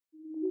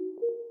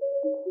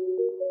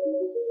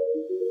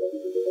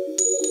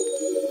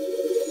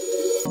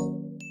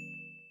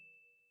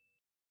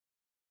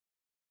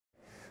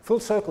Full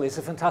circle is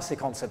a fantastic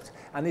concept,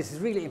 and it is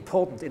really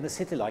important in a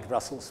city like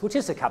Brussels, which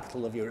is the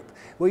capital of Europe,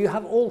 where you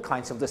have all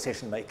kinds of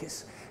decision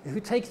makers who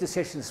take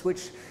decisions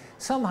which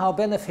somehow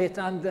benefit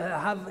and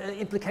have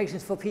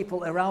implications for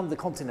people around the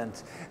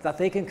continent, that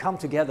they can come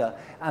together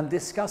and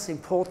discuss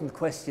important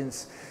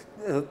questions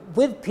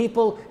with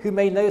people who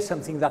may know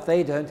something that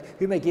they don't,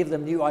 who may give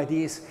them new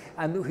ideas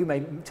and who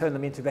may turn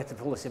them into better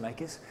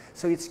policymakers.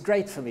 So it's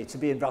great for me to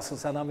be in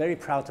Brussels, and I'm very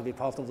proud to be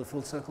part of the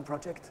Full Circle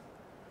project.